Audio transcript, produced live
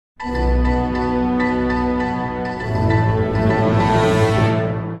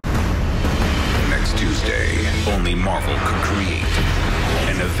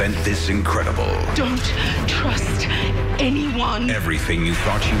incredible. Don't trust anyone. Everything you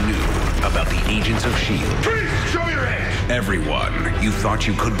thought you knew about the agents of S.H.I.E.L.D. Please, show me your hand. Everyone you thought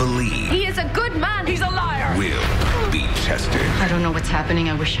you could believe. He is a good man. He's a liar. Will be tested. I don't know what's happening.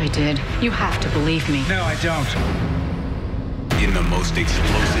 I wish I did. You have to believe me. No, I don't. In the most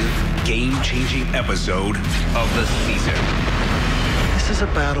explosive, game-changing episode of the season. This is a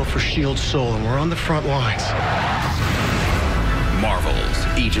battle for S.H.I.E.L.D.'s soul, and we're on the front lines. Marvel's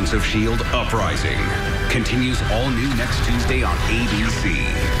Agents of S.H.I.E.L.D. Uprising continues all new next Tuesday on ABC.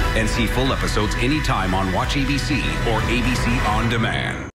 And see full episodes anytime on Watch ABC or ABC On Demand.